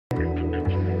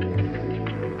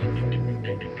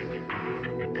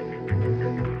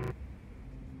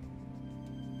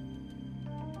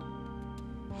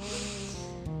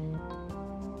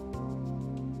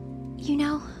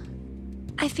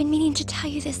been meaning to tell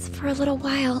you this for a little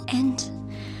while, and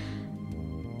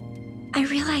I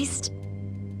realized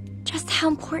just how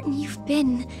important you've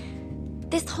been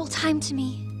this whole time to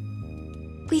me.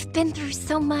 We've been through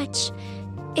so much.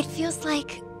 It feels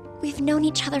like we've known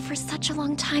each other for such a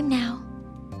long time now.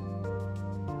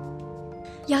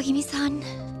 Yagami-san,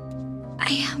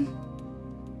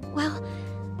 well,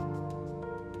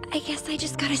 I guess I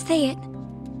just gotta say it.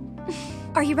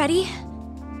 Are you ready?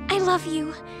 I love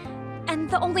you, and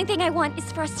the only thing I want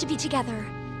is for us to be together.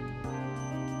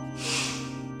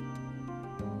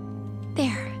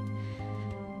 There.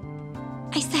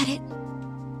 I said it.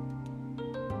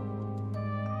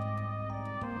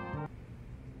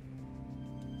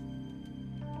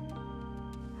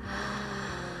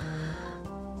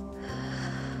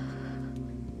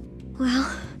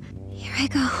 Well, here I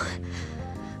go.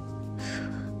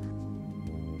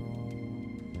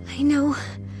 I know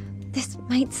this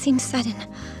might seem sudden,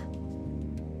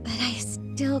 but I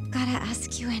still gotta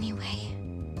ask you anyway.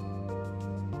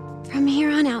 From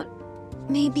here on out,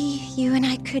 maybe you and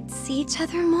I could see each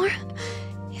other more,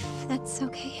 if that's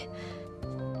okay.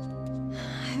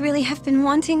 I really have been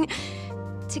wanting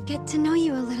to get to know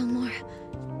you a little more.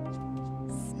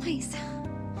 It's nice.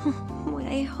 What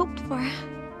I hoped for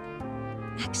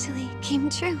actually came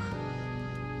true.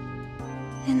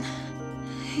 And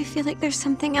I feel like there's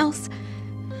something else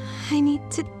I need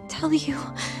to tell you.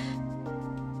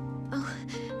 Oh,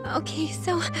 okay,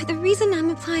 so the reason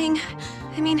I'm applying...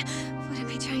 I mean, what am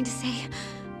I trying to say?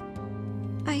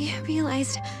 I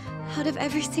realized, out of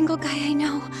every single guy I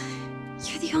know,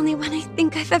 you're the only one I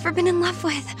think I've ever been in love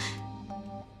with.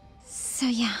 So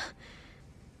yeah.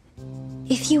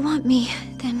 If you want me,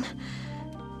 then...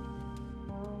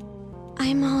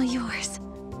 I'm all yours.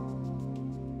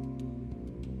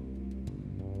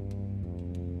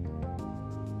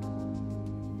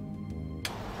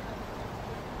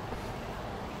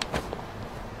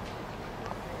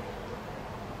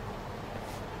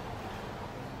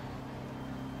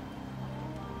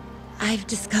 I've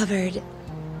discovered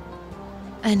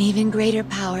an even greater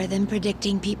power than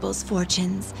predicting people's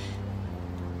fortunes.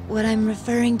 What I'm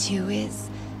referring to is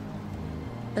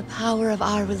the power of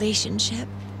our relationship.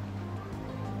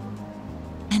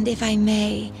 And if I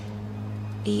may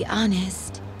be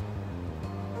honest,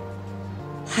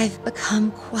 I've become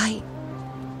quite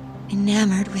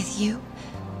enamored with you.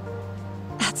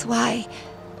 That's why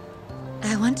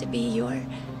I want to be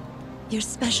your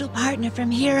special partner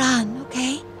from here on,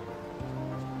 okay?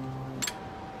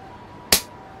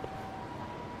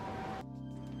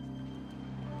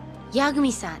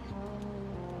 Yagami-san,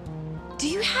 do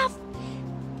you have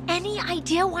any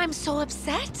idea why I'm so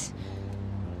upset?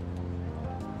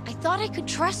 I thought I could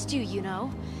trust you, you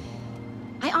know?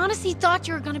 I honestly thought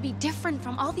you were gonna be different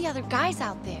from all the other guys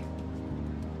out there.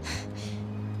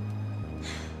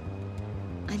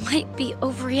 I might be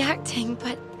overreacting,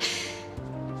 but...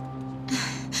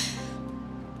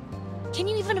 Can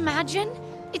you even imagine?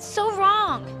 It's so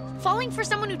wrong. Falling for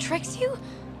someone who tricks you?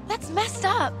 That's messed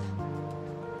up.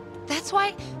 That's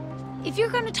why, if you're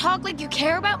gonna talk like you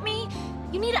care about me,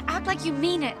 you need to act like you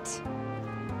mean it.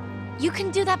 You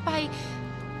can do that by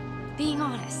being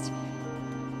honest.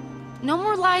 No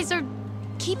more lies or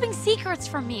keeping secrets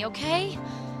from me, okay?